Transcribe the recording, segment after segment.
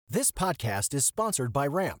This podcast is sponsored by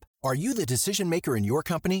Ramp. Are you the decision maker in your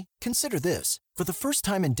company? Consider this. For the first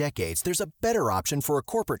time in decades, there's a better option for a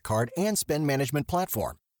corporate card and spend management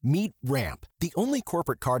platform. Meet Ramp, the only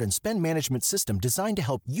corporate card and spend management system designed to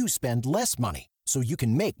help you spend less money so you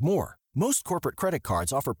can make more. Most corporate credit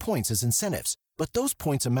cards offer points as incentives, but those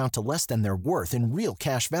points amount to less than their worth in real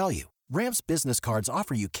cash value. Ramp's business cards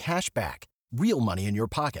offer you cash back, real money in your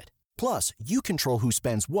pocket. Plus, you control who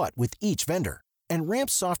spends what with each vendor. And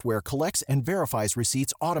Ramp's software collects and verifies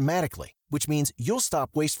receipts automatically, which means you'll stop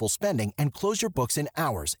wasteful spending and close your books in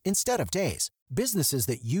hours instead of days. Businesses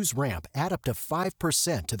that use Ramp add up to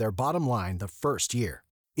 5% to their bottom line the first year.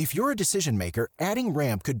 If you're a decision maker, adding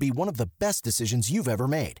Ramp could be one of the best decisions you've ever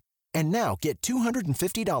made. And now get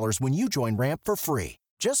 $250 when you join Ramp for free.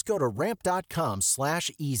 Just go to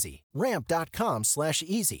ramp.com/easy.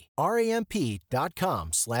 Ramp.com/easy.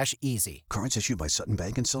 RAMP.com/easy. Cards issued by Sutton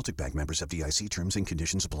Bank and Celtic Bank, members FDIC. Terms and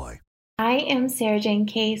conditions apply. I am Sarah Jane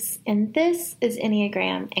Case, and this is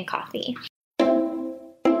Enneagram and Coffee.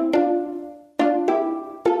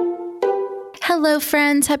 Hello,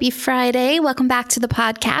 friends. Happy Friday. Welcome back to the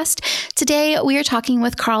podcast. Today, we are talking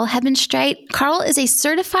with Carl Hebenstreit. Carl is a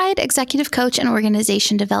certified executive coach and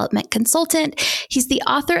organization development consultant. He's the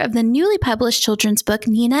author of the newly published children's book,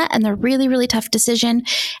 Nina and the Really, Really Tough Decision,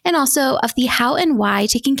 and also of the How and Why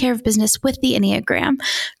Taking Care of Business with the Enneagram.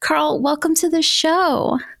 Carl, welcome to the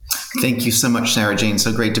show. Thank you so much, Sarah Jane.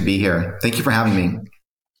 So great to be here. Thank you for having me.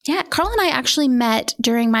 Yeah, Carl and I actually met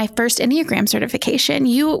during my first Enneagram certification.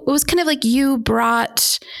 It was kind of like you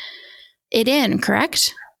brought it in,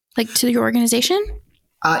 correct? Like to your organization?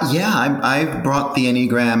 I've brought the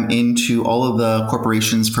Enneagram into all of the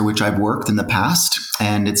corporations for which I've worked in the past,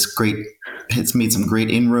 and it's great. It's made some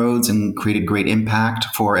great inroads and created great impact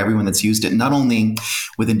for everyone that's used it, not only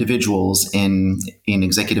with individuals in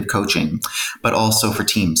executive coaching, but also for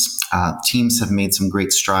teams. Teams have made some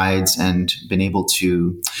great strides and been able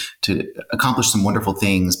to accomplish some wonderful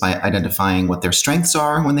things by identifying what their strengths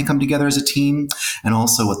are when they come together as a team, and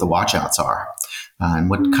also what the watchouts are, and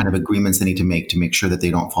what kind of agreements they need to make sure that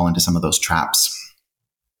they don't fall into some of those traps.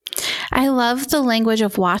 I love the language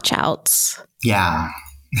of watchouts. Yeah.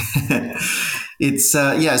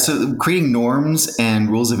 So creating norms and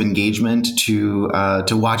rules of engagement to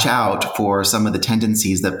watch out for some of the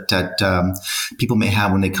tendencies that people may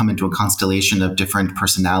have when they come into a constellation of different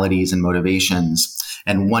personalities and motivations.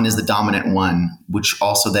 And one is the dominant one, which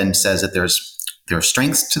also then says that there are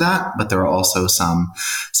strengths to that, but there are also some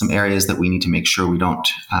areas that we need to make sure we don't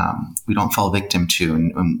fall victim to,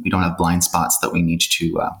 and we don't have blind spots that we need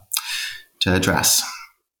to address.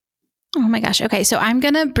 Oh my gosh. Okay. So I'm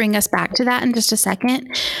going to bring us back to that in just a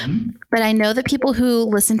second. Mm-hmm. But I know that people who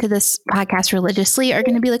listen to this podcast religiously are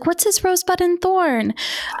going to be like, what's this rosebud and thorn?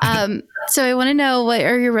 So I want to know, what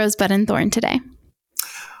are your rosebud and thorn today?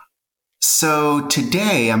 So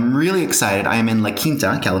today I'm really excited. I am in La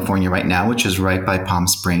Quinta, California right now, which is right by Palm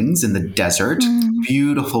Springs in the desert.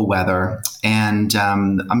 Beautiful weather. And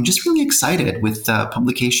I'm just really excited with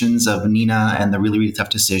publications of Nina and the Really, Really Tough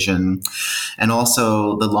Decision, and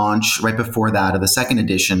also the launch right before that of the second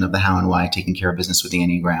edition of the How and Why Taking Care of Business with the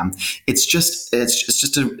Enneagram. It's just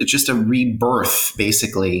a rebirth,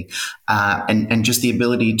 basically, and just the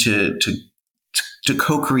ability to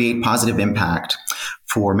co-create positive impact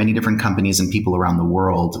for many different companies and people around the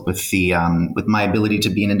world with my ability to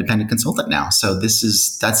be an independent consultant now. So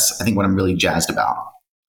that's I think what I'm really jazzed about.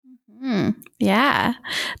 Yeah,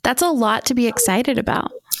 that's a lot to be excited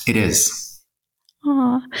about. It is.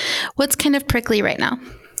 Aww. What's kind of prickly right now?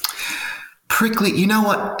 Prickly, you know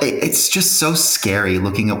what? It's just so scary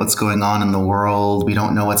looking at what's going on in the world. We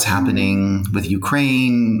don't know what's happening with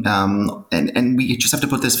Ukraine. And we just have to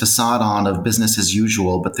put this facade on of business as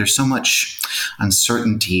usual. But there's so much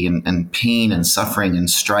uncertainty and pain and suffering and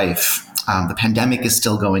strife. The pandemic is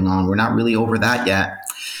still going on. We're not really over that yet.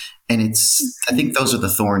 And I think those are the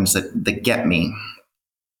thorns that get me.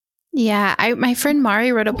 Yeah, my friend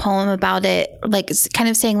Mari wrote a poem about it, like kind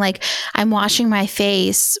of saying like, I'm washing my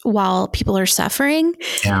face while people are suffering.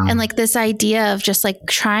 Yeah. And like this idea of just like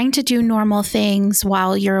trying to do normal things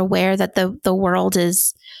while you're aware that the world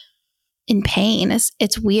is in pain.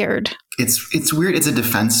 It's weird. It's weird. It's a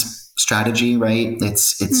defense strategy, right?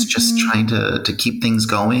 It's just trying to keep things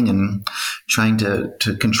going and trying to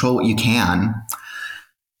control what you can,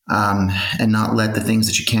 and not let the things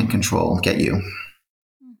that you can't control get you.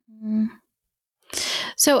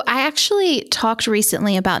 So I actually talked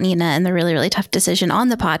recently about Nina and the Really, Really Tough Decision on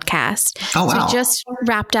the podcast. Oh, wow. So I just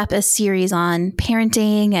wrapped up a series on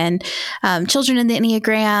parenting and children in the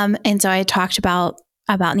Enneagram. And so I talked about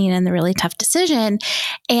about Nina and the really tough decision.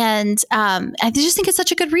 And I just think it's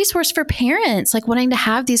such a good resource for parents, like wanting to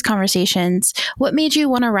have these conversations. What made you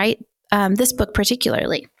want to write this book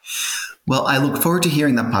particularly? Well, I look forward to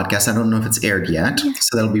hearing that podcast. I don't know if it's aired yet,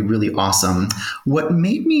 so that'll be really awesome. What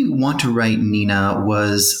made me want to write Nina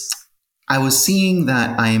was I was seeing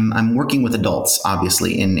that I'm working with adults,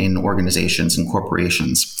 obviously, in organizations and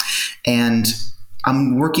corporations. And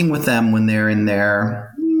I'm working with them when they're in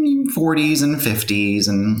their 40s and 50s.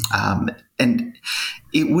 And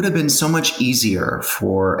it would have been so much easier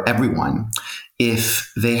for everyone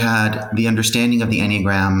if they had the understanding of the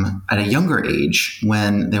Enneagram at a younger age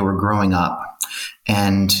when they were growing up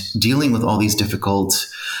and dealing with all these difficult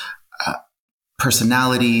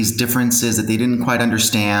personalities, differences that they didn't quite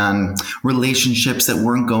understand, relationships that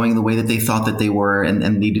weren't going the way that they thought that they were, and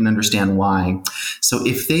they didn't understand why. So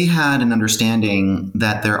if they had an understanding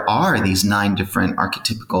that there are these 9 different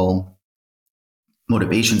archetypical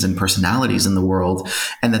motivations and personalities in the world,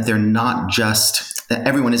 and that they're not just, that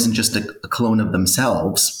everyone isn't just a clone of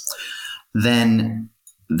themselves, then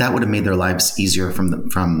that would have made their lives easier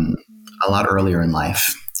from a lot earlier in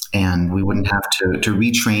life. And we wouldn't have to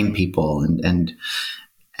retrain people, and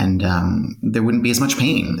there wouldn't be as much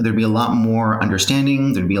pain. There'd be a lot more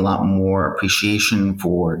understanding. There'd be a lot more appreciation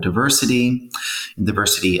for diversity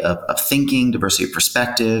of thinking, diversity of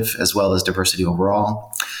perspective, as well as diversity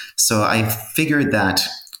overall. So I figured that,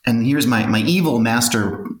 and here's my evil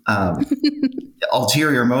master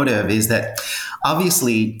ulterior motive, is that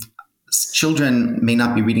obviously children may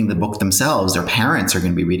not be reading the book themselves. Their parents are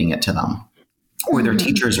going to be reading it to them, or their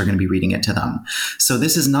teachers are going to be reading it to them. So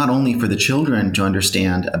this is not only for the children to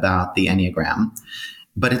understand about the Enneagram,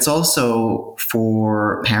 but it's also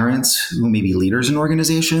for parents who may be leaders in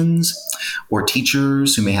organizations, or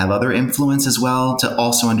teachers who may have other influence as well, to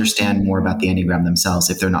also understand more about the Enneagram themselves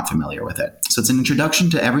if they're not familiar with it. So it's an introduction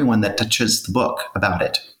to everyone that touches the book about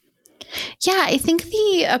it. Yeah, I think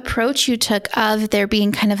the approach you took of there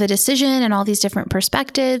being kind of a decision and all these different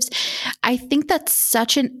perspectives, I think that's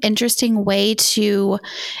such an interesting way to,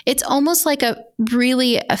 it's almost like a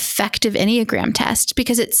really effective Enneagram test,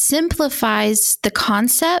 because it simplifies the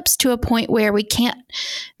concepts to a point where we can't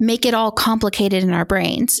make it all complicated in our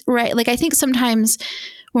brains, right? Like I think sometimes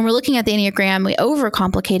when we're looking at the Enneagram, we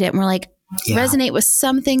overcomplicate it and we're like, resonate with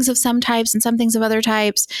some things of some types and some things of other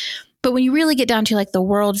types. But when you really get down to like the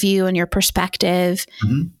worldview and your perspective,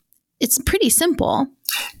 it's pretty simple.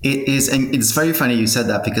 It is. And it's very funny you said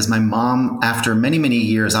that, because my mom, after many, many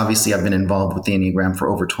years, obviously I've been involved with the Enneagram for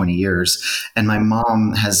over 20 years. And my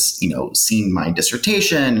mom has, seen my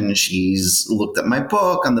dissertation, and she's looked at my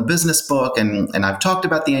book on the business book, and I've talked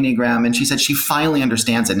about the Enneagram. And she said she finally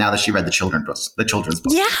understands it now that she read the children's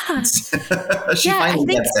book. Yeah. She finally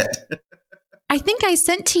gets it. I think I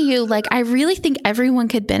sent to you, like, I really think everyone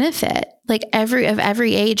could benefit, like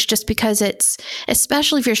every age, just because it's,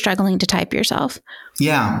 especially if you're struggling to type yourself.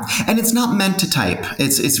 Yeah. And it's not meant to type.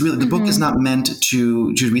 It's really, the book is not meant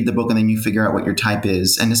to read the book and then you figure out what your type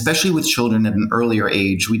is. And especially with children at an earlier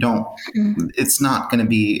age, it's not going to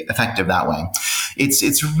be effective that way.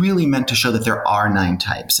 It's really meant to show that there are 9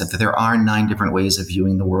 types, that there are 9 different ways of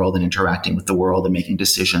viewing the world and interacting with the world and making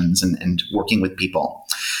decisions and working with people.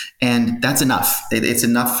 And that's enough. It's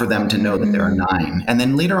enough for them to know that there are 9. And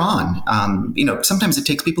then later on, sometimes it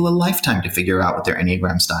takes people a lifetime to figure out what their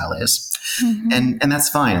Enneagram style is. And that's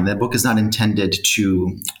fine. And the book is not intended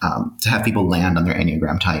to have people land on their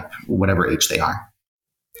Enneagram type, whatever age they are.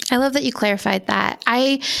 I love that you clarified that.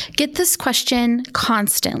 I get this question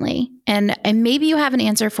constantly, and maybe you have an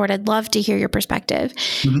answer for it. I'd love to hear your perspective.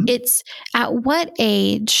 It's, at what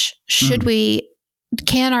age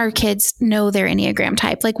can our kids know their Enneagram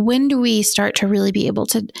type? Like, when do we start to really be able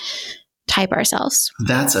to type ourselves?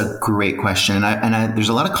 That's a great question. And there's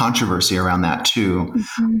a lot of controversy around that too.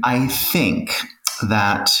 I think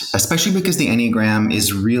that, especially because the Enneagram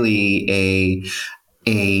is really a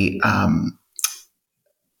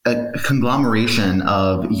conglomeration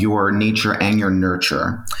of your nature and your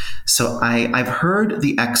nurture. So I've heard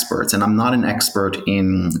the experts, and I'm not an expert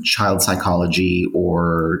in child psychology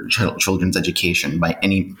or children's education by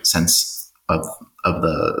any sense of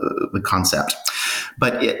the concept,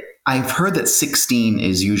 but I've heard that 16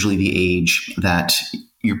 is usually the age that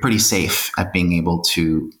you're pretty safe at being able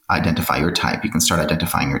to identify your type. You can start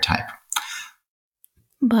identifying your type.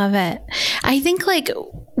 Love it. I think like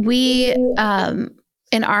we,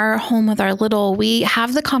 in our home with our little, we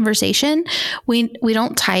have the conversation. We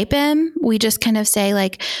don't type him. We just kind of say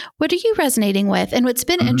like, what are you resonating with? And what's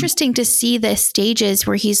been interesting to see the stages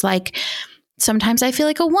where he's like sometimes I feel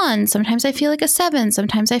like a 1, sometimes I feel like a 7,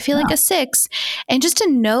 sometimes I feel like a 6. And just to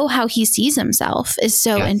know how he sees himself is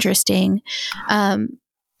so interesting. And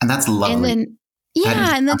that's lovely. And then,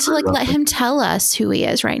 and then to like let him tell us who he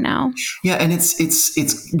is right now. Yeah, and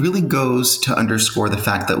it's really goes to underscore the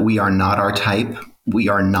fact that we are not our type. We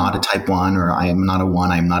are not a type 1, or I am not a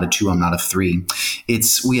 1, I am not a 2, I'm not a 3.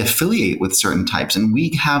 We affiliate with certain types, and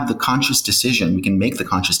we have the conscious decision. We can make the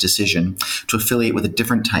conscious decision to affiliate with a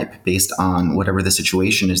different type based on whatever the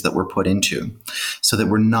situation is that we're put into, so that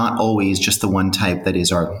we're not always just the one type that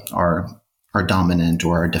is our dominant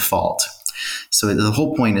or our default. So the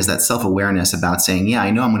whole point is that self-awareness about saying, yeah,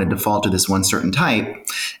 I know I'm going to default to this one certain type.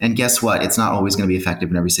 And guess what? It's not always going to be effective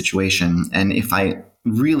in every situation. And if I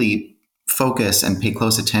really focus and pay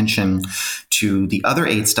close attention to the other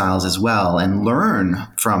 8 styles as well and learn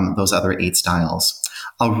from those other 8 styles,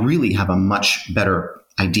 I'll really have a much better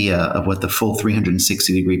idea of what the full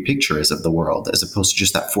 360-degree picture is of the world, as opposed to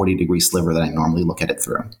just that 40-degree sliver that I normally look at it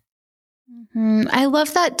through. I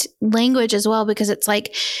love that language as well, because it's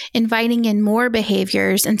like inviting in more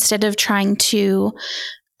behaviors instead of trying to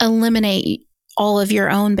eliminate all of your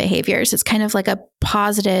own behaviors. It's kind of like a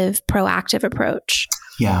positive, proactive approach.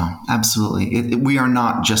 Yeah, absolutely. We are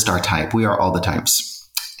not just our type. We are all the types.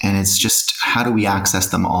 And it's just, how do we access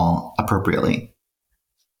them all appropriately?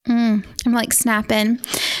 I'm like snapping.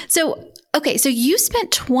 So, okay. So you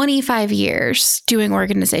spent 25 years doing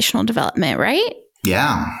organizational development, right?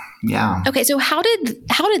 Yeah. Okay. So how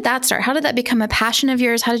did that start? How did that become a passion of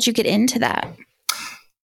yours? How did you get into that?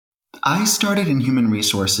 I started in human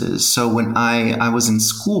resources. So when I was in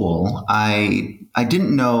school, I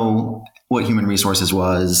didn't know what human resources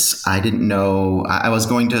was. I didn't know. I was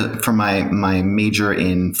going for my major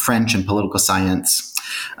in French and political science,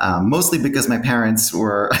 mostly because my parents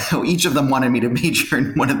each of them wanted me to major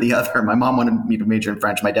in one or the other. My mom wanted me to major in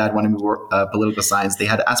French. My dad wanted me to work political science. They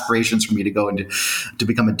had aspirations for me to go to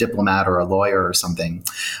become a diplomat or a lawyer or something.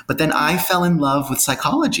 But then I fell in love with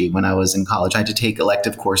psychology when I was in college. I had to take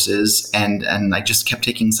elective courses, and I just kept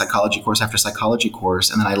taking psychology course after psychology course.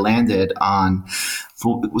 And then I landed on,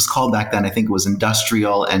 it was called back then, I think it was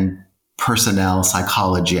industrial and personnel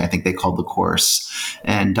psychology, I think they called the course.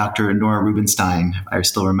 And Dr. Nora Rubinstein, I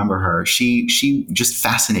still remember her, she just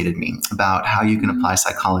fascinated me about how you can apply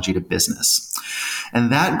psychology to business.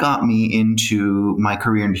 And that got me into my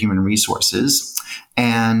career in human resources.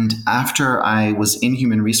 And after I was in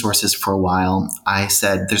human resources for a while, I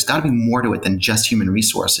said, there's got to be more to it than just human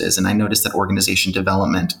resources. And I noticed that organization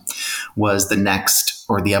development was the next,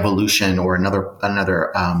 or the evolution, or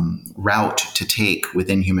another route to take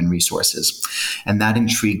within human resources. And that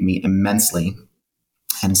intrigued me immensely.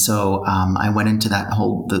 And so I went into that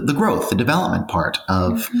whole, the growth, the development part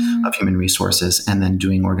of human resources, and then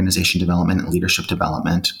doing organization development and leadership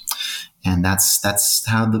development. And that's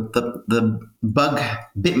how the bug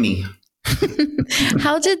bit me.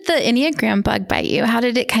 How did the Enneagram bug bite you? How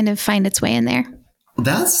did it kind of find its way in there?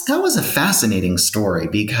 That was a fascinating story,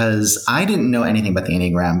 because I didn't know anything about the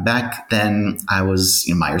Enneagram. Back then, I was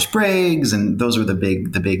Myers-Briggs, and those were the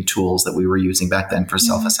big tools that we were using back then for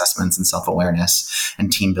self-assessments and self-awareness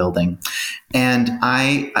and team building. And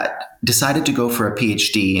I decided to go for a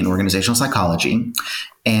PhD in organizational psychology,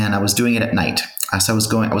 and I was doing it at night. So I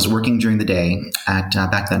was working during the day at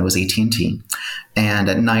back then it was AT&T, and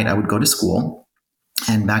at night I would go to school.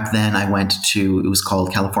 And back then it was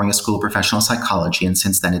called California School of Professional Psychology. And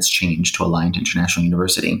since then it's changed to Alliant International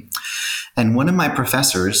University. And one of my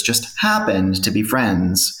professors just happened to be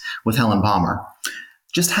friends with Helen Palmer.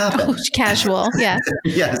 Just happened. Oh, casual. Yeah.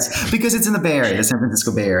 Yes, because it's in the Bay Area, the San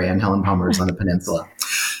Francisco Bay Area, and Helen Palmer is on the peninsula.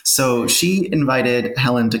 So she invited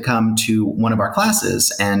Helen to come to one of our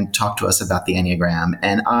classes and talk to us about the Enneagram.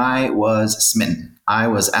 And I was smitten. I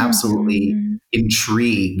was absolutely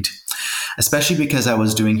intrigued, especially because I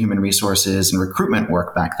was doing human resources and recruitment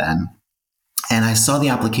work back then. And I saw the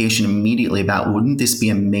application immediately about, wouldn't this be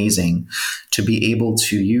amazing to be able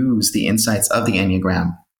to use the insights of the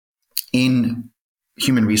Enneagram in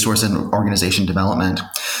human resource and organization development.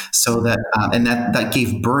 So that, and that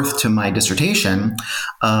gave birth to my dissertation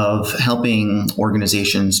of helping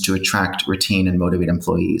organizations to attract, retain, and motivate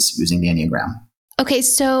employees using the Enneagram. Okay.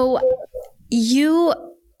 So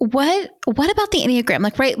what about the Enneagram?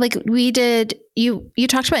 Like, right. Like we did, you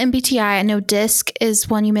talked about MBTI. I know DISC is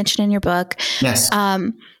one you mentioned in your book. Yes.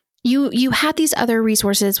 You had these other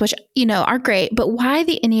resources, which, are great, but why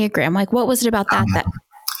the Enneagram? Like, what was it about that?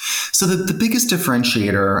 So the biggest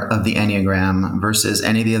differentiator of the Enneagram versus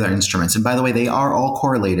any of the other instruments, and by the way, they are all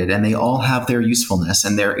correlated and they all have their usefulness,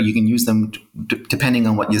 and you can use them depending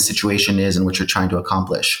on what your situation is and what you're trying to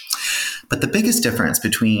accomplish. But the biggest difference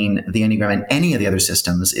between the Enneagram and any of the other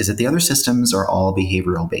systems is that the other systems are all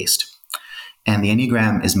behavioral based, and the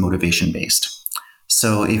Enneagram is motivation based.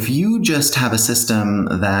 So if you just have a system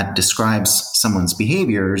that describes someone's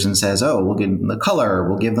behaviors and says, oh, we'll give them the color,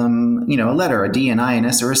 we'll give them, a letter, a D, an I, an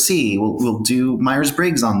S, or a C, we'll do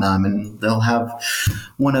Myers-Briggs on them, and they'll have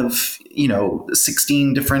one of,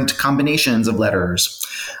 16 different combinations of letters.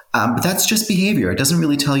 But that's just behavior. It doesn't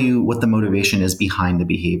really tell you what the motivation is behind the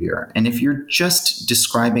behavior. And if you're just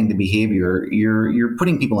describing the behavior, you're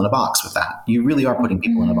putting people in a box with that. You really are putting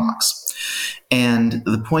people in a box. And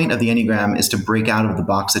the point of the Enneagram is to break out of the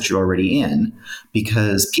box that you're already in,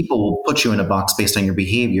 because people will put you in a box based on your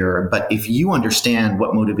behavior. But if you understand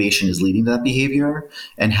what motivation is leading to that behavior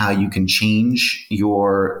and how you can change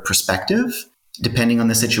your perspective depending on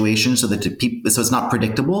the situation so it's not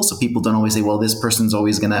predictable. So people don't always say, well, this person's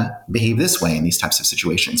always going to behave this way in these types of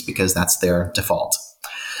situations because that's their default.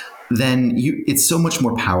 Then it's so much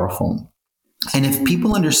more powerful. And if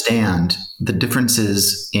people understand the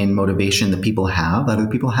differences in motivation that other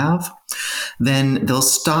people have, then they'll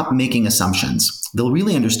stop making assumptions. They'll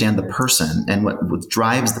really understand the person and what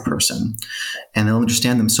drives the person, and they'll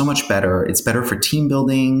understand them so much better. It's better for team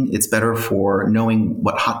building. It's better for knowing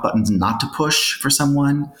what hot buttons not to push for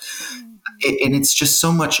someone. And it's just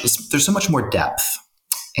there's so much more depth,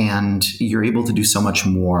 and you're able to do so much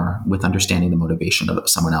more with understanding the motivation of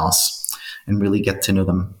someone else and really get to know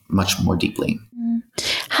them much more deeply.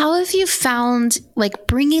 How have you found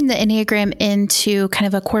bringing the Enneagram into kind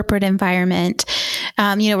of a corporate environment?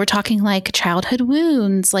 We're talking like childhood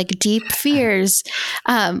wounds, like deep fears.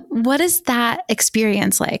 What is that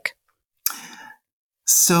experience like?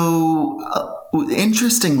 So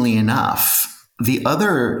interestingly enough, the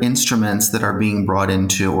other instruments that are being brought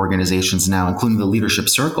into organizations now, including the leadership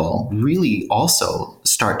circle, really also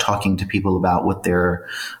start talking to people about what their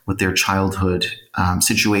childhood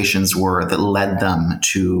situations were that led them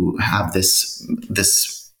to have this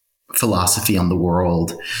philosophy on the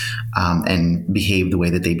world and behave the way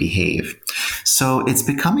that they behave. So it's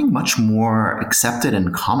becoming much more accepted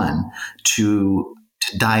and common to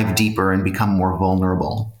dive deeper and become more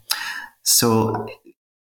vulnerable. So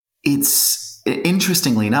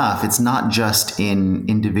interestingly enough, it's not just in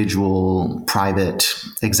individual private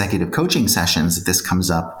executive coaching sessions that this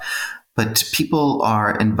comes up, but people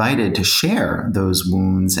are invited to share those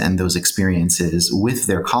wounds and those experiences with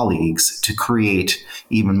their colleagues to create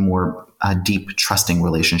even more deep, trusting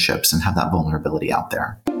relationships and have that vulnerability out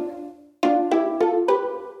there.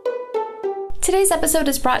 Today's episode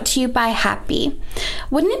is brought to you by Happy.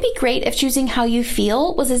 Wouldn't it be great if choosing how you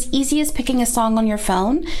feel was as easy as picking a song on your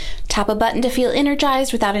phone? Tap a button to feel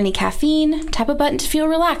energized without any caffeine. Tap a button to feel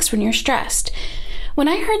relaxed when you're stressed. When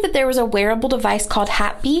I heard that there was a wearable device called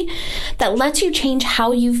Happy that lets you change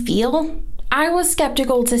how you feel, I was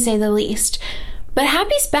skeptical to say the least. But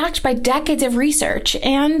Happy's backed by decades of research,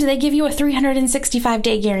 and they give you a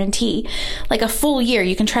 365-day guarantee, like a full year.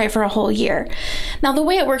 You can try it for a whole year. Now, the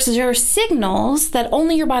way it works is there are signals that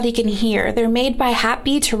only your body can hear. They're made by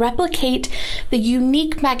Happy to replicate the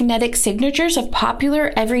unique magnetic signatures of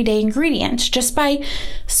popular everyday ingredients. Just by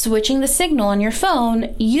switching the signal on your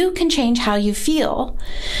phone, you can change how you feel.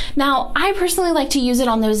 Now, I personally like to use it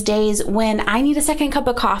on those days when I need a second cup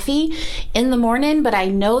of coffee in the morning, but I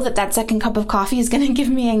know that second cup of coffee is going to give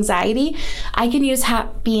me anxiety. I can use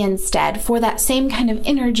Happy instead for that same kind of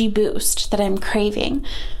energy boost that I'm craving.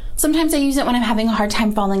 Sometimes I use it when I'm having a hard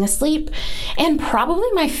time falling asleep. And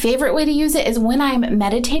probably my favorite way to use it is when I'm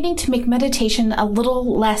meditating, to make meditation a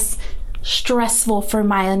little less stressful for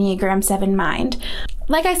my Enneagram 7 mind.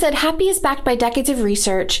 Like I said, Happy is backed by decades of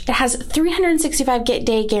research. It has a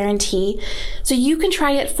 365-day guarantee, so you can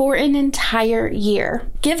try it for an entire year.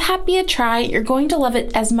 Give Happy a try. You're going to love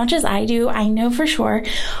it as much as I do. I know for sure.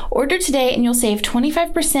 Order today and you'll save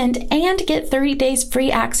 25% and get 30 days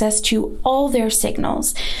free access to all their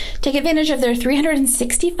signals. Take advantage of their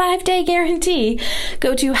 365-day guarantee.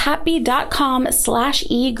 Go to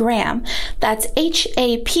happy.com/egram. That's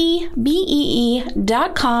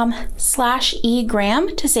happybee.com/egram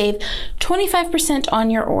to save 25% on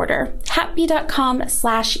your order.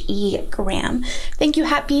 Happy.com/egram. Thank you,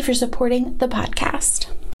 Happy, for supporting the podcast.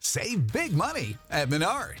 Save big money at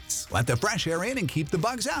Menards. Let the fresh air in and keep the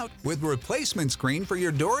bugs out with replacement screen for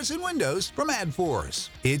your doors and windows from AdForce.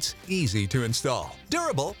 It's easy to install,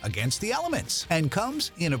 durable against the elements, and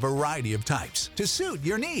comes in a variety of types to suit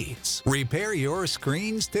your needs. Repair your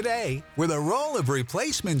screens today with a roll of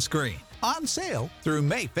replacement screen. On sale through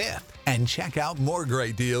May 5th. And check out more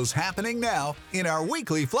great deals happening now in our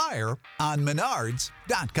weekly flyer on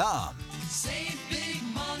Menards.com. Save big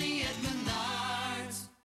money at Menards.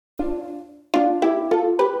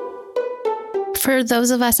 For those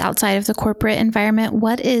of us outside of the corporate environment,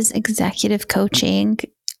 what is executive coaching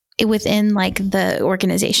within like the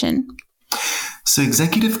organization? So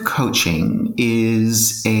executive coaching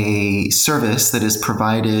is a service that is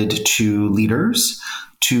provided to leaders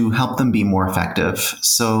to help them be more effective.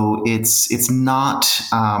 So it's not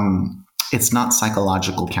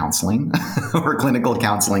psychological counseling or clinical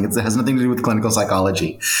counseling. It has nothing to do with clinical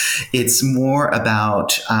psychology. It's more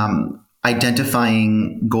about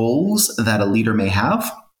identifying goals that a leader may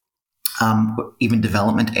have, even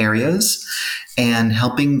development areas, and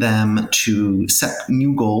helping them to set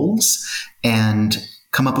new goals and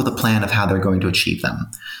come up with a plan of how they're going to achieve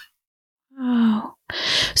them. Oh,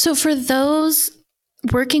 so for those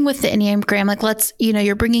working with the Enneagram, like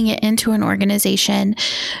you're bringing it into an organization.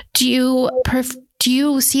 Do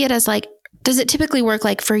you see it as like, does it typically work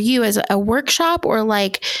like for you as a workshop, or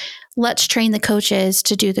like, let's train the coaches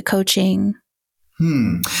to do the coaching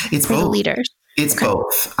It's for both. the leaders? It's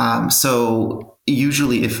both. So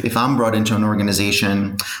usually if I'm brought into an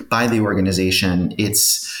organization by the organization,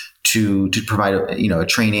 it's to provide a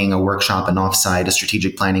training, a workshop, an offsite, a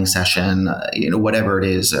strategic planning session, whatever it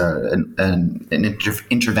is, an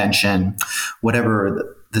intervention,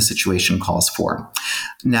 whatever the situation calls for.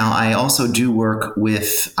 Now, I also do work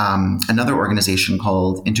with another organization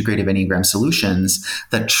called Integrative Enneagram Solutions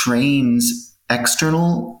that trains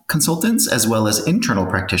external consultants as well as internal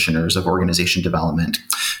practitioners of organization development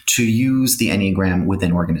to use the Enneagram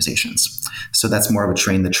within organizations. So that's more of a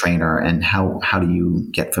train the trainer, and how do you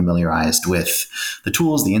get familiarized with the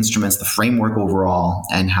tools, the instruments, the framework overall,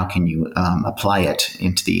 and how can you apply it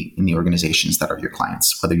in the organizations that are your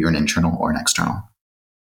clients, whether you're an internal or an external.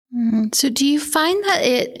 So do you find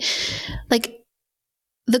that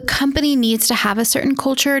the company needs to have a certain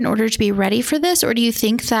culture in order to be ready for this? Or do you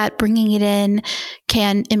think that bringing it in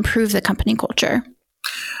can improve the company culture?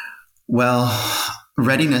 Well,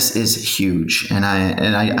 readiness is huge. And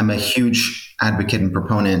I'm a huge advocate and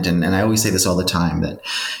proponent. And I always say this all the time, that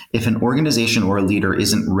if an organization or a leader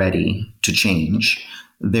isn't ready to change,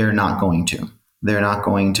 they're not going to. They're not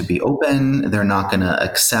going to be open. They're not going to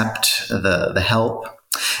accept the help.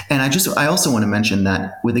 And I also want to mention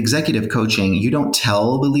that with executive coaching, you don't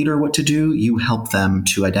tell the leader what to do. You help them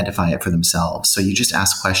to identify it for themselves. So you just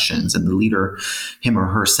ask questions, and the leader, him or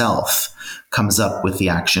herself, comes up with the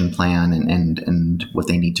action plan and what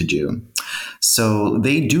they need to do. So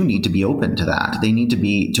they do need to be open to that. They need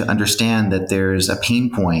to understand that there's a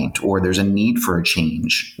pain point, or there's a need for a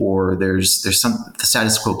change, or the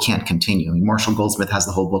status quo can't continue. Marshall Goldsmith has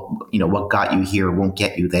the whole book, what got you here won't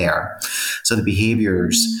get you there. So the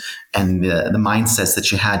behaviors and the mindsets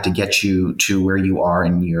that you had to get you to where you are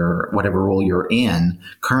in your whatever role you're in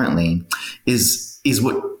currently is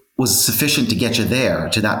what was sufficient to get you there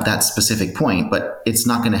to that specific point, but it's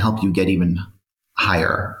not going to help you get even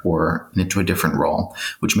higher or into a different role,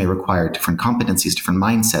 which may require different competencies, different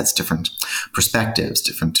mindsets, different perspectives,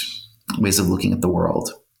 different ways of looking at the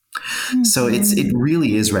world. Mm-hmm. So it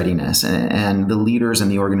really is readiness, and the leaders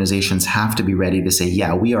and the organizations have to be ready to say,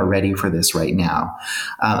 yeah, we are ready for this right now.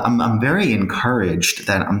 I'm very encouraged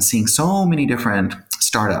that I'm seeing so many different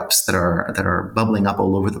startups that are bubbling up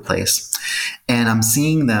all over the place, and I'm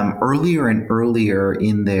seeing them earlier and earlier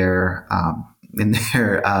in their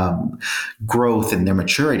growth and their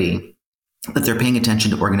maturity, that they're paying attention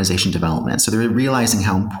to organization development. So they're realizing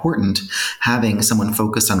how important having someone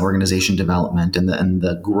focused on organization development and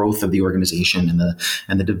the growth of the organization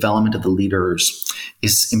and the development of the leaders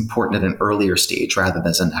is important at an earlier stage rather than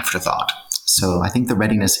as an afterthought. So I think the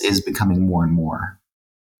readiness is becoming more and more.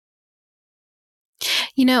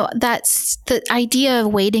 That's the idea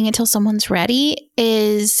of waiting until someone's ready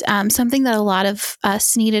is something that a lot of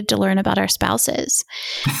us needed to learn about our spouses.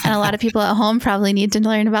 And a lot of people at home probably need to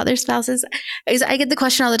learn about their spouses. I get the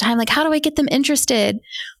question all the time, like, how do I get them interested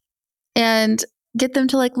and get them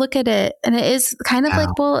to look at it? And it is kind of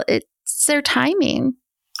well, it's their timing.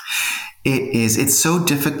 It is. It's so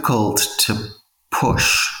difficult to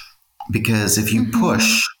push, because if you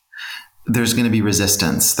push, there's going to be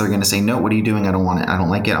resistance. They're going to say, no, what are you doing? I don't want it. I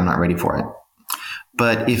don't like it. I'm not ready for it.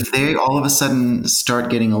 But if they all of a sudden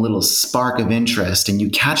start getting a little spark of interest, and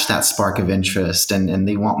you catch that spark of interest, and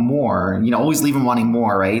they want more, always leave them wanting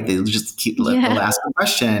more, right? They'll just they'll ask a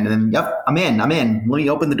question, and then, yep, I'm in. Let me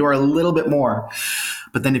open the door a little bit more.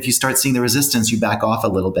 But then if you start seeing the resistance, you back off a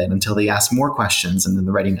little bit until they ask more questions, and then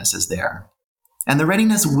the readiness is there. And the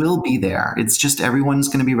readiness will be there. It's just everyone's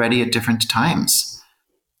going to be ready at different times.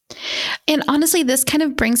 And honestly, this kind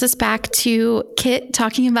of brings us back to Kit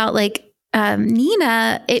talking about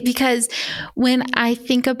Nina, because when I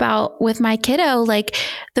think about with my kiddo,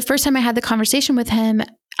 the first time I had the conversation with him,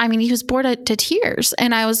 he was bored to tears.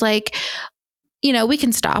 And I was like, we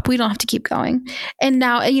can stop. We don't have to keep going. And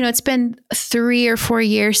now, it's been 3 or 4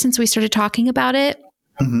 years since we started talking about it.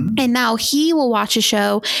 Mm-hmm. And now he will watch a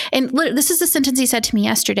show. And this is the sentence he said to me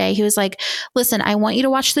yesterday. He was like, listen, I want you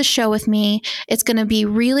to watch this show with me. It's going to be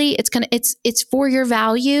really, it's for your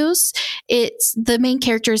values. The main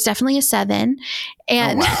character is definitely a 7.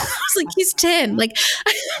 And I was like, he's 10. Like,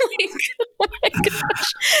 oh my gosh.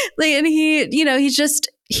 Like, and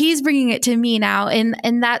he's bringing it to me now.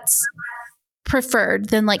 And that's preferred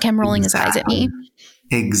than like him rolling his eyes at me.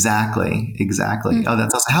 Exactly. Oh,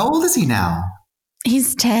 that's awesome. How old is he now?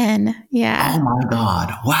 He's 10. Yeah. Oh my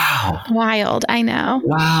God. Wow. Wild. I know.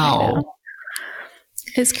 Wow.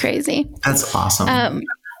 It's crazy. That's awesome.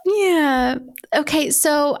 Yeah. Okay.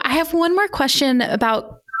 So I have one more question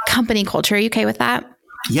about company culture. Are you okay with that?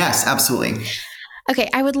 Yes, absolutely.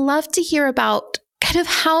 Okay. I would love to hear about kind of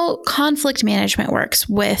how conflict management works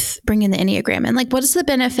with bringing the Enneagram in. Like, what is the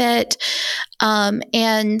benefit?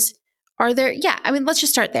 And are there, let's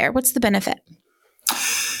just start there. What's the benefit?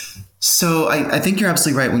 So I think you're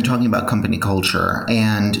absolutely right when you're talking about company culture,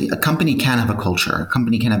 and a company can have a culture. A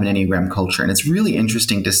company can have an Enneagram culture, and it's really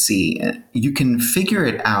interesting to see. You can figure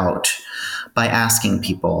it out by asking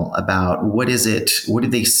people about what do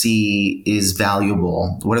they see is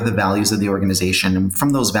valuable? What are the values of the organization? And from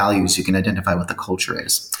those values, you can identify what the culture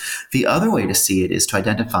is. The other way to see it is to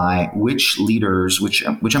identify which leaders, which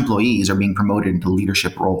employees are being promoted into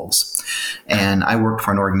leadership roles. And I worked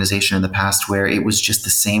for an organization in the past where it was just the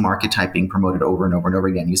same archetype being promoted over and over and over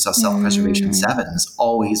again. You saw self-preservation 7s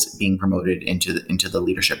always being promoted into the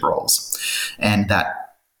leadership roles. And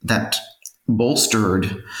that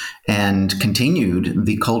bolstered and continued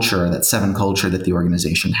the culture, that 7 culture that the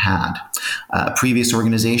organization had. Previous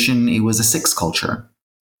organization, it was a 6 culture.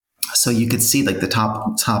 So you could see like the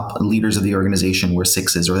top leaders of the organization were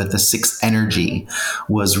 6s, or that the 6 energy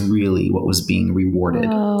was really what was being rewarded.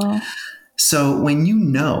 Oh. So when you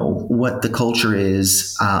know what the culture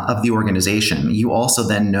is of the organization, you also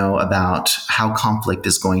then know about how conflict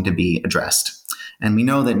is going to be addressed. And we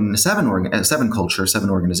know that in a 7 culture, 7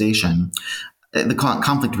 organization, the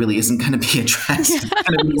conflict really isn't going to be addressed. It's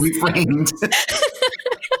going to be reframed.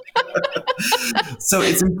 So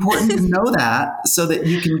it's important to know that so that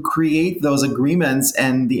you can create those agreements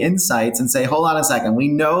and the insights and say, hold on a second. We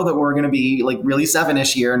know that we're going to be like really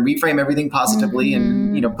 7-ish here and reframe everything positively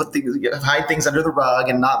and, hide things under the rug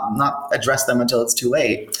and not address them until it's too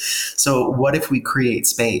late. So what if we create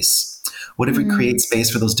space? What if we create space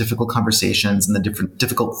for those difficult conversations and the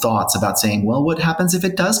difficult thoughts about saying, well, what happens if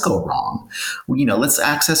it does go wrong? Let's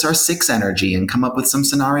access our 6 energy and come up with some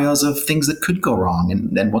scenarios of things that could go wrong.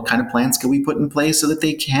 And then what kind of plans can we put in place so that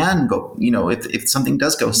they can go, if something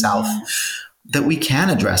does go south, that we can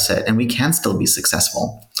address it and we can still be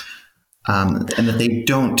successful. And that they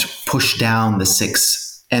don't push down the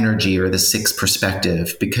 6 energy or the 6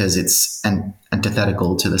 perspective because it's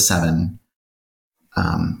antithetical to the 7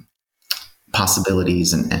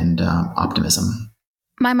 possibilities and optimism.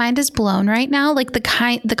 My mind is blown right now. Like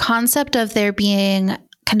the concept of there being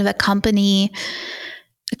kind of a company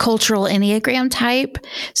cultural Enneagram type.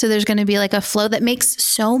 So there's going to be like a flow that makes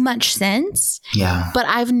so much sense. Yeah. But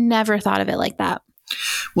I've never thought of it like that.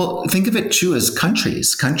 Well, think of it too as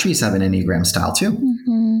countries. Countries have an Enneagram style too.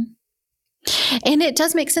 Mm-hmm. And it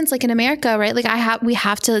does make sense. Like in America, right? Like we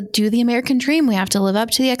have to do the American dream. We have to live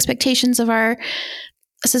up to the expectations of our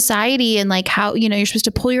society and like how, you're supposed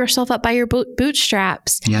to pull yourself up by your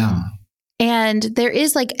bootstraps. Yeah. And there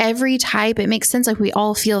is like every type, it makes sense. Like we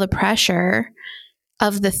all feel the pressure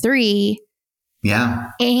of the 3.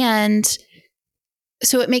 Yeah. And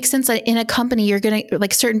so it makes sense that in a company, you're going to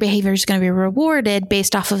like certain behavior is going to be rewarded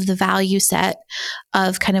based off of the value set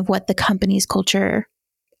of kind of what the company's culture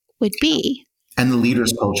would be. And the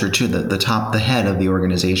leader's culture too, the head of the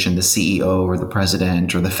organization, the CEO or the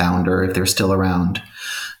president or the founder, if they're still around,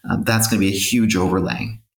 that's going to be a huge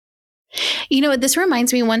overlay. This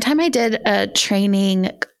reminds me, one time I did a training,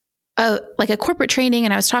 like a corporate training,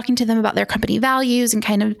 and I was talking to them about their company values and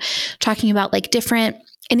kind of talking about like different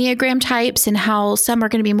Enneagram types and how some are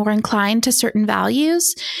going to be more inclined to certain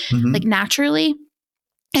values, like naturally.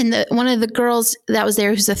 And one of the girls that was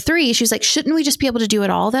there, who's a 3, she was like, shouldn't we just be able to do it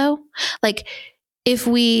all though? Like if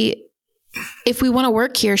we want to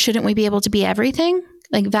work here, shouldn't we be able to be everything?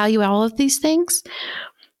 Like value all of these things?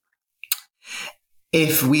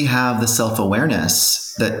 If we have the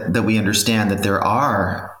self-awareness that we understand that there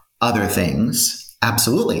are other things,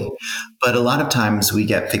 absolutely. But a lot of times we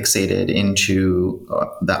get fixated into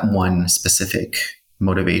that one specific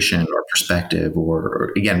motivation or perspective,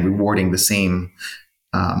 or again, rewarding the same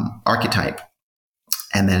archetype.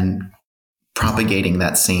 and then propagating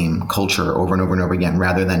that same culture over and over and over again,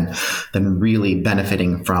 rather than really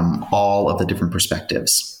benefiting from all of the different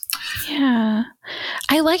perspectives. Yeah.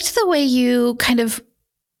 I liked the way you kind of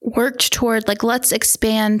worked toward, like, let's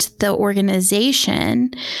expand the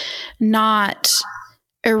organization, not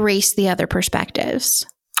erase the other perspectives.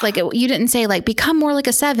 Like, you didn't say, like, become more like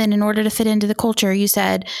a 7 in order to fit into the culture. You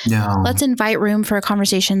said, no, let's invite room for a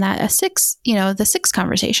conversation that the 6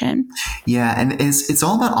 conversation. Yeah. And it's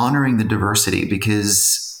all about honoring the diversity,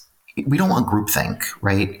 because we don't want groupthink,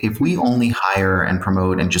 right? If we only hire and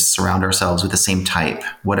promote and just surround ourselves with the same type,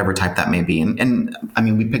 whatever type that may be. And I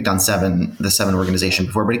mean, we picked on the 7 organization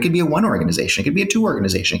before, but it could be a 1 organization. It could be a 2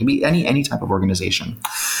 organization. It could be any type of organization.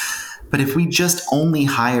 But if we just only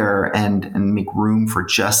hire and make room for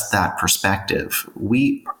just that perspective,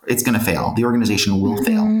 it's going to fail. The organization will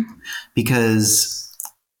fail, because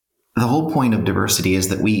the whole point of diversity is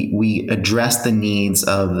that we address the needs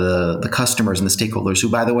of the customers and the stakeholders, who,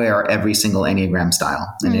 by the way, are every single Enneagram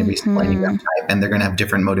style and every single Enneagram type, and they're going to have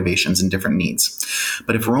different motivations and different needs.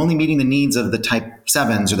 But if we're only meeting the needs of the type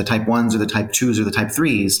 7s or the type 1s or the type 2s or the type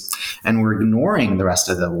 3s, and we're ignoring the rest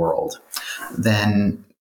of the world, then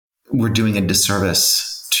we're doing a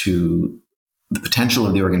disservice to the potential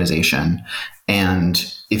of the organization,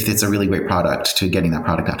 and if it's a really great product, to getting that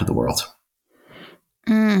product out to the world.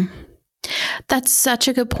 That's such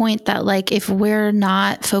a good point, that, like, if we're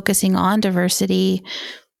not focusing on diversity,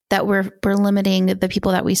 that we're limiting the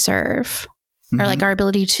people that we serve, or like our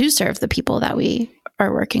ability to serve the people that we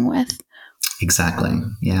are working with. Exactly.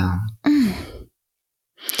 Yeah.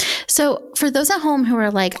 So for those at home who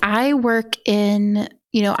are like, I work in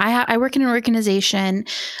I work in an organization,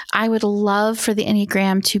 I would love for the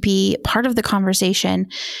Enneagram to be part of the conversation,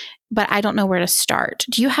 but I don't know where to start.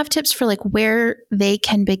 Do you have tips for, like, where they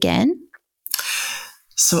can begin?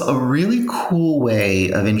 So a really cool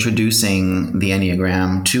way of introducing the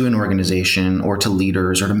Enneagram to an organization, or to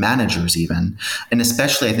leaders, or to managers even, and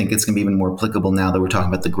especially I think it's going to be even more applicable now that we're talking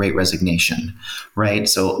about the Great Resignation, right?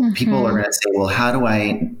 So people are going to say, well, how do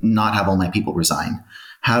I not have all my people resign?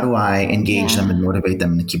 How do I engage them and motivate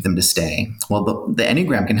them and keep them to stay? Well, the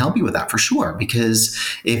Enneagram can help you with that for sure, because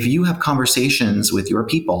if you have conversations with your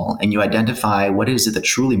people and you identify what is it that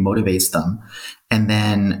truly motivates them, and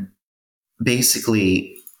then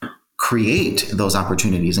basically create those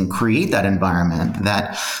opportunities and create that environment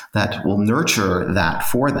that will nurture that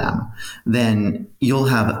for them, then you'll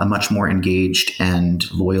have a much more engaged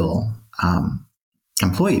and loyal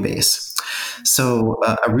employee base. So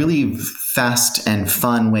a really fast and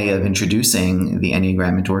fun way of introducing the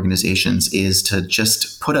Enneagram into organizations is to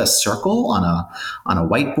just put a circle on a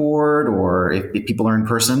whiteboard, or if people are in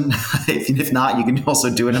person, if not, you can also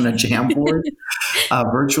do it on a Jamboard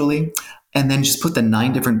virtually. And then just put the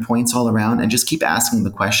 9 different points all around, and just keep asking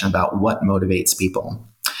the question about what motivates people.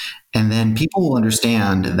 And then people will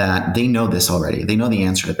understand that they know this already. They know the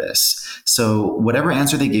answer to this. So whatever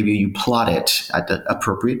answer they give you, you plot it at the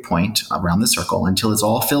appropriate point around the circle until it's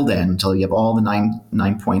all filled in, until you have all the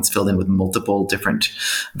nine points filled in with multiple different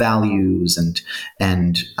values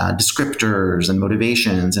and descriptors and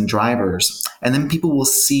motivations and drivers. And then people will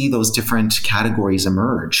see those different categories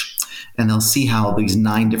emerge, and they'll see how these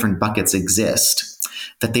 9 different buckets exist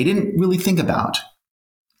that they didn't really think about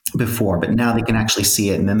before, but now they can actually see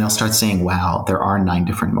it. And then they'll start saying, wow, there are 9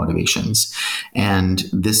 different motivations. And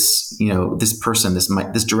this person,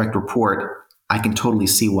 this direct report, I can totally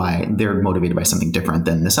see why they're motivated by something different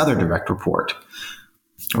than this other direct report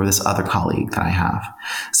or this other colleague that I have.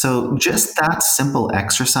 So just that simple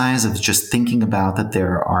exercise of just thinking about that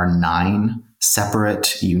there are 9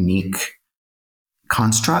 separate, unique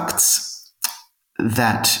constructs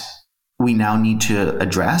that we now need to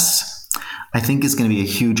address, I think is going to be a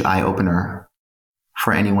huge eye opener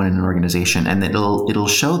for anyone in an organization, and it'll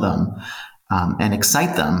show them and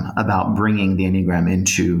excite them about bringing the Enneagram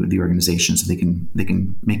into the organization so they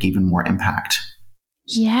can make even more impact.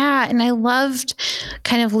 Yeah, and I loved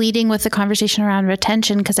kind of leading with the conversation around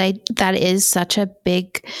retention, because that is such a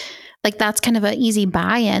big, like, that's kind of an easy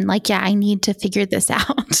buy-in. Like, yeah, I need to figure this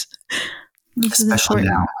out. Especially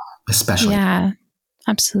now. Especially. Yeah,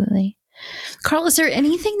 absolutely. Carl, is there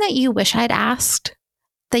anything that you wish I'd asked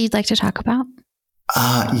that you'd like to talk about?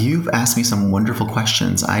 You've asked me some wonderful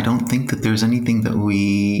questions. I don't think that there's anything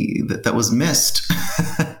that was missed.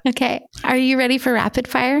 Okay. Are you ready for rapid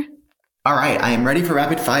fire? All right. I am ready for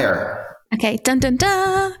rapid fire. Okay. Dun, dun,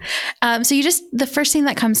 dun. So the first thing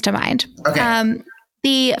that comes to mind. Okay.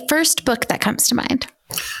 The first book that comes to mind.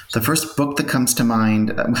 The first book that comes to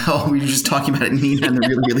mind. Well, we were just talking about it, Nina, and the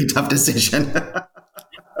really, really tough decision.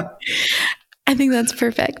 I think that's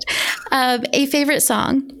perfect. A favorite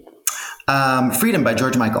song? Freedom by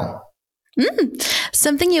George Michael.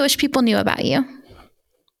 Something you wish people knew about you?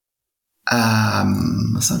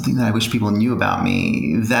 Something that I wish people knew about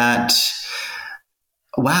me.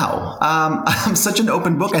 Wow. I'm such an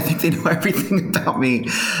open book. I think they know everything about me.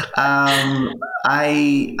 I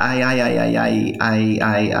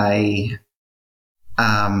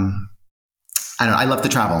don't know. I love to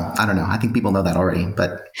travel. I don't know. I think people know that already,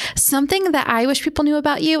 but something that I wish people knew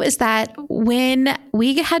about you is that when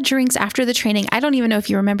we had drinks after the training, I don't even know if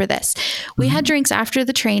you remember this. We had drinks after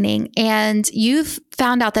the training and you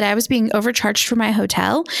found out that I was being overcharged for my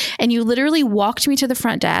hotel and you literally walked me to the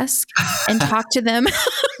front desk and talked to them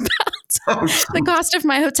about the cost of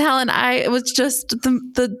my hotel. And it was just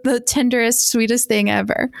the tenderest, sweetest thing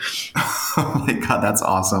ever. Oh my God, that's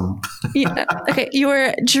awesome. Yeah. Okay.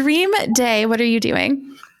 Your dream day, what are you doing?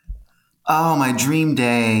 Oh, my dream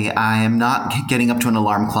day. I am not getting up to an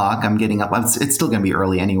alarm clock. I'm getting up. It's still going to be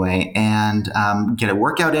early anyway. And get a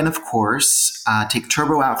workout in, of course. Take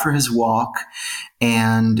Turbo out for his walk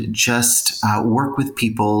and just work with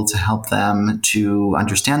people to help them to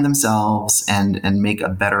understand themselves and make a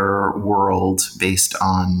better world based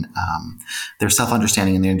on their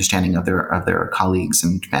self-understanding and the understanding of their colleagues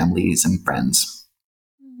and families and friends.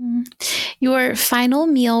 Your final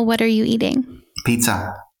meal, what are you eating?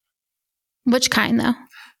 Pizza. Which kind, though?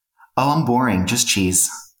 Oh, I'm boring. Just cheese.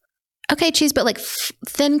 Okay, cheese, but like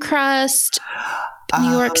thin crust, New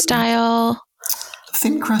York style.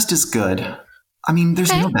 Thin crust is good. I mean,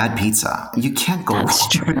 there's no bad pizza. You can't go wrong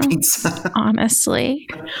with pizza. Honestly.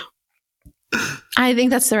 I think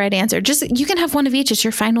that's the right answer. You can have one of each. It's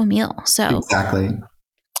your final meal. So exactly.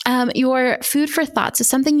 Your food for thoughts is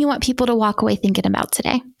something you want people to walk away thinking about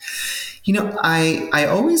today. You know, I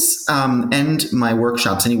always end my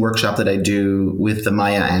workshops, any workshop that I do, with the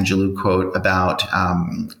Maya Angelou quote about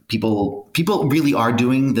people really are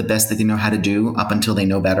doing the best that they know how to do up until they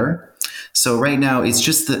know better. So right now, it's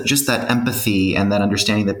just that empathy and that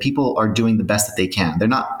understanding that people are doing the best that they can. They're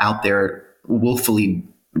not out there willfully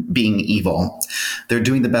being evil. They're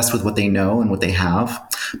doing the best with what they know and what they have.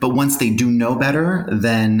 But once they do know better,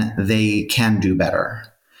 then they can do better.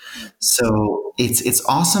 So it's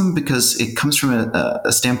awesome because it comes from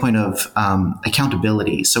a standpoint of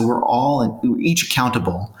accountability. So we're each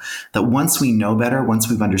accountable that once we know better, once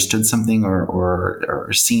we've understood something or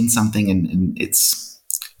seen something, and it's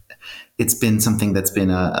been something that's been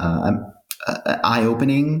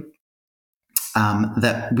eye-opening,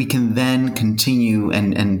 that we can then continue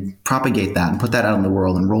and propagate that and put that out in the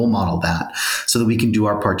world and role model that so that we can do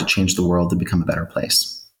our part to change the world to become a better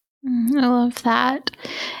place. I love that.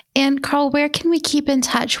 And Carl, where can we keep in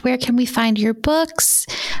touch? Where can we find your books?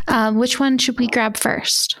 Which one should we grab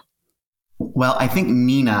first? Well, I think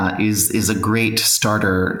Nina is a great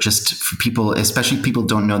starter just for people, especially people who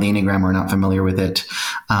don't know the Enneagram or are not familiar with it.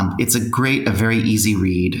 It's a very easy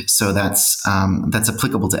read. So that's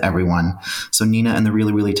applicable to everyone. So Nina and the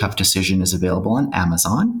Really, Really Tough Decision is available on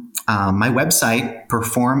Amazon. My website,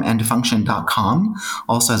 performandfunction.com,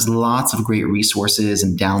 also has lots of great resources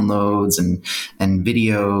and downloads and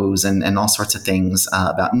videos and all sorts of things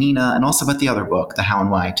about Nina and also about the other book, The How and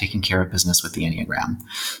Why, Taking Care of Business with the Enneagram.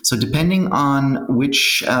 So depending on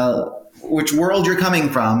which world you're coming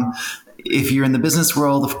from, if you're in the business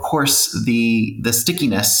world, of course, the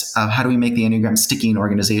stickiness of how do we make the Enneagram sticky in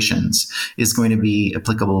organizations is going to be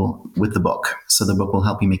applicable with the book. So the book will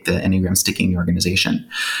help you make the Enneagram sticky in your organization.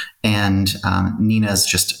 And Nina is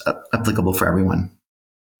just applicable for everyone.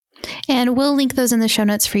 And we'll link those in the show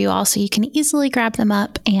notes for you all so you can easily grab them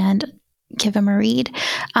up and give them a read.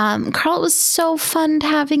 Carl, it was so fun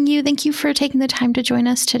having you. Thank you for taking the time to join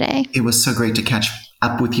us today. It was so great to catch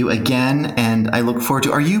up with you again. And I look forward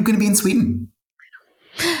to, are you going to be in Sweden?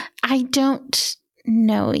 I don't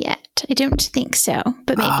know yet. I don't think so,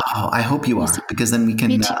 but maybe. Oh, I hope you are, because then we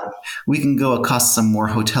can go accost some more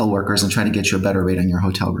hotel workers and try to get you a better rate on your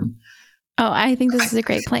hotel room. Oh, I think this is a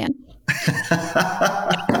great plan.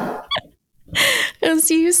 I'll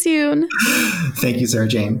see you soon. Thank you, Sarah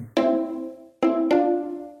Jane.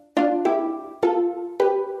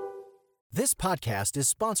 This podcast is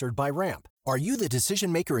sponsored by Ramp. Are you the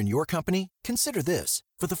decision maker in your company? Consider this.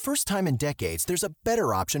 For the first time in decades, there's a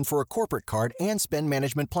better option for a corporate card and spend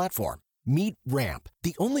management platform. Meet Ramp,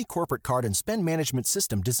 the only corporate card and spend management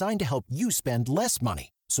system designed to help you spend less money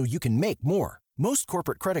so you can make more. Most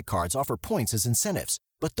corporate credit cards offer points as incentives,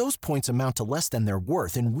 but those points amount to less than their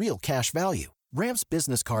worth in real cash value. Ramp's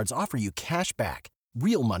business cards offer you cash back,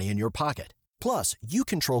 real money in your pocket. Plus, you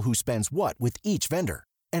control who spends what with each vendor.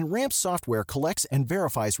 And Ramp software collects and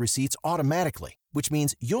verifies receipts automatically, which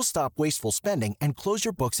means you'll stop wasteful spending and close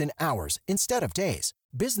your books in hours instead of days.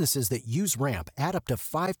 Businesses that use Ramp add up to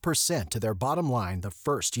 5% to their bottom line the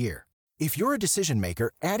first year. If you're a decision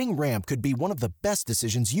maker, adding Ramp could be one of the best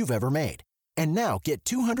decisions you've ever made. And now get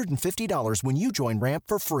 $250 when you join Ramp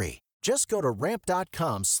for free. Just go to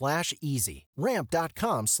ramp.com/easy.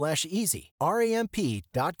 Ramp.com/easy. RAMP.com/easy.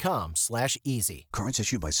 Cards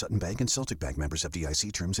issued by Sutton Bank and Celtic Bank, members of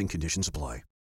FDIC. Terms and conditions apply.